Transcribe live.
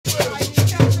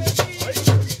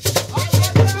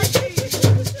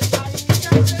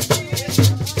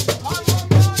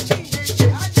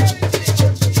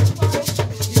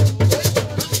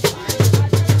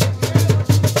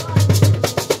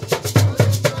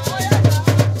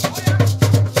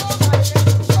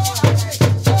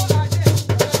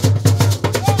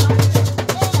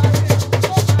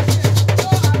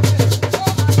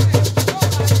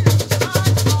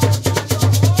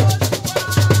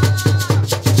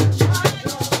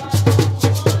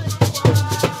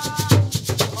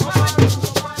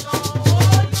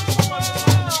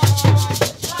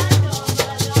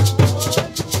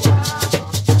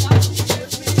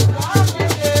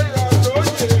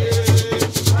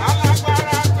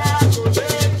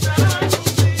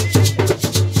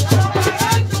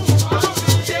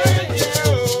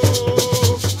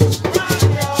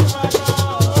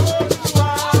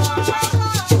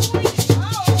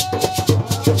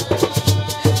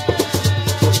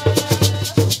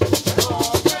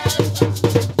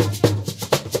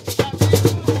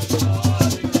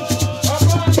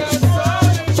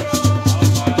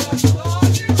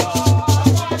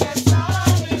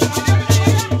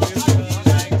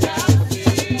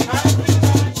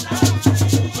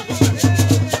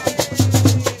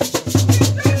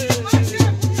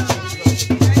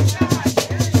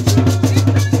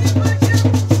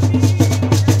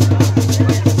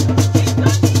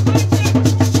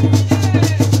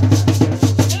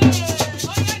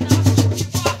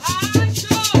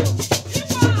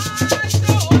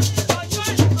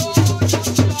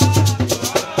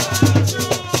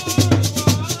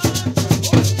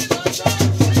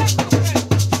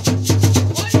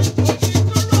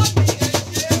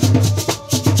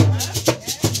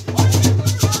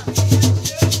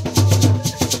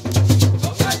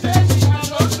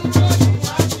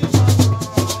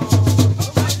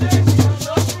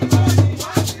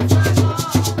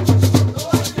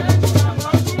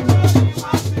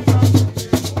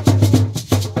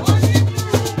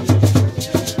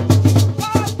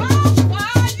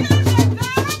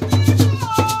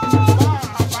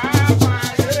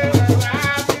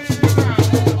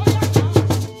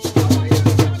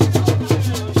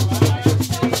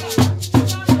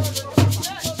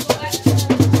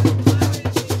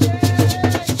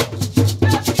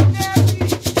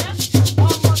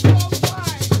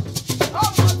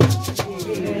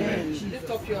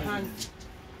up your hands.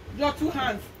 Your 2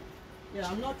 hands. Yeah,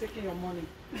 I'm not taking your money.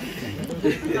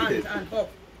 and up.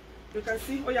 You can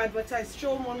see, oh, you advertise.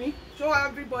 Show mommy. Show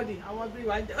everybody. I want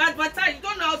everyone. Advertise. You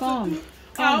don't know how to do.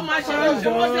 How much no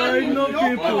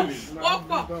people.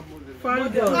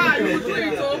 Find you do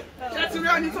it. That's why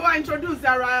I need to introduce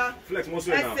Zara. Flex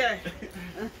muscle now.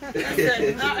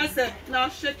 Now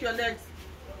shake your legs.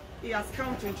 He has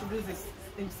come to introduce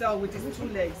himself with his 2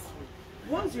 legs.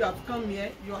 Once you have come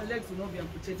here, your legs will not be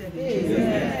amputated.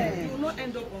 You will not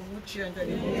end up on wheelchair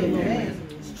anymore.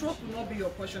 Stroke will not be your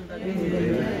portion.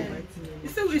 You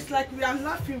see, it's like we are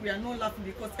laughing, we are not laughing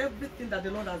because everything that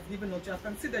the Lord has given us, you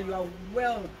can see that you are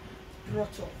well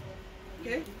brought up.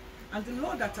 Okay? And the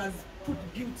Lord that has put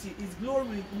beauty, His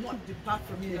glory will not depart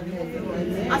from you in the name of the Lord.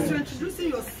 As you're introducing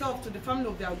yourself to the family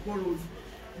of the Agoros,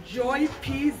 joy,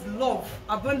 peace, love,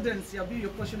 abundance shall be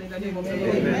your portion in the name of the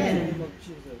Lord. Amen.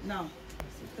 Now,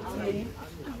 so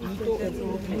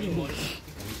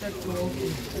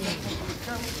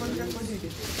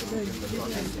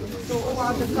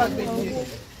over the card,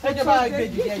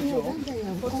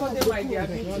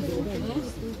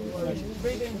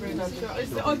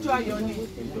 it's all joy your name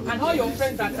and all your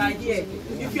friends that are here.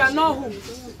 If you are not who,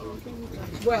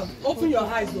 well, open your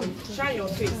eyes, shine your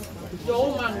face. Your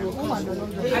own man will come. I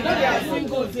know they are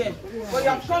singles here, but you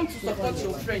have come to support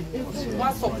your friend.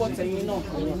 One supporter, you know.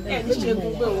 Do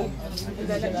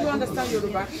you understand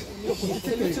Yoruba? It's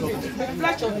a little bit. The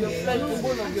flesh of your flesh, the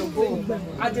bone of your bone,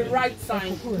 at the right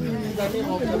time, in the name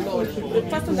of the Lord. The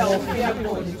person that will fear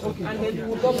God, and then you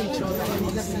will love each other.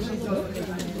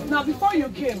 Now, before you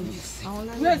came,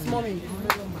 where's mommy?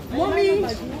 Mommy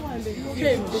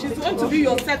came. She's going to be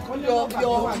your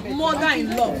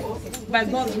mother-in-law by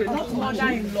God's grace, not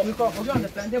mother-in-law. Because you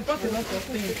understand, they've got a lot of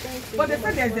things. But they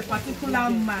said there's a particular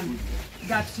man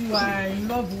that you are in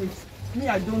love with. Me,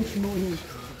 I don't know him.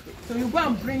 So you go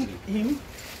and bring him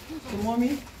to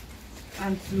mommy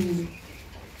and to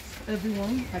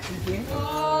everyone that is here.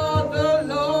 Oh, the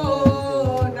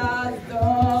Lord has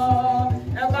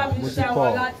done. Ever be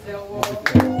showered at the wall.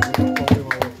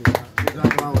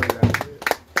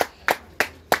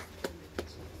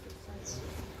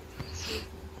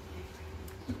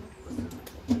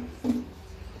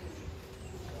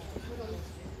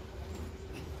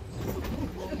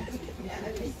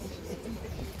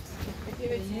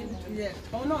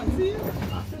 Oh no, see?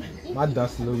 Mad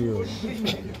that's low you.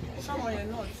 Someone you're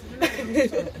not.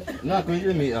 No, can you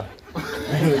hear me?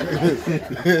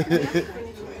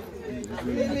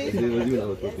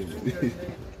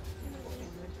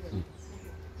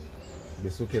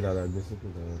 It's okay, Dada. It's okay,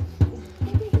 Dada.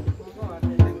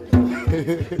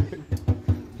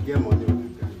 Get money.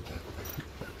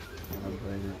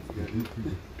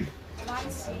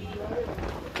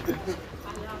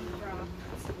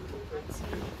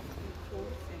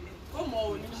 Come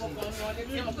on,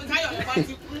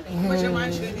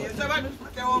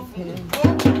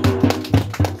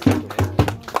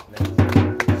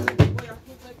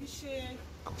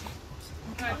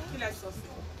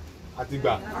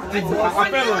 Àtìgbà.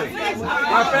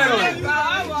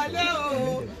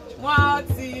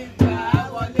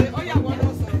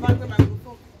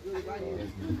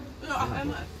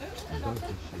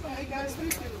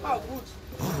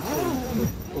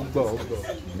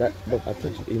 That, but I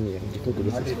touched Amy and he told me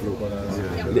this is blue.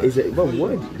 Is it, but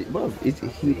what? But he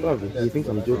thinks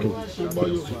I'm joking.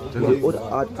 All the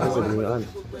art eyes on my hand.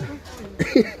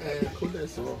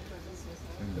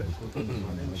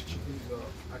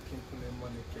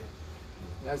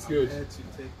 That's good.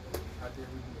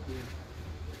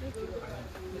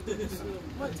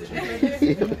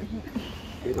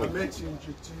 I'm meant to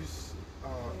introduce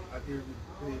Adiri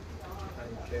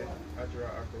and Adira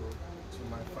Agoro to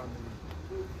my family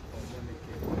on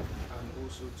Monike, and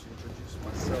also to introduce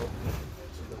myself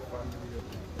to the family of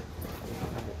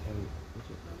my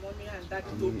mommy and daddy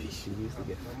to be.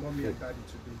 My mommy and daddy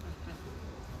to be.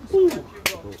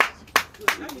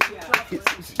 Let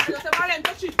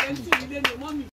me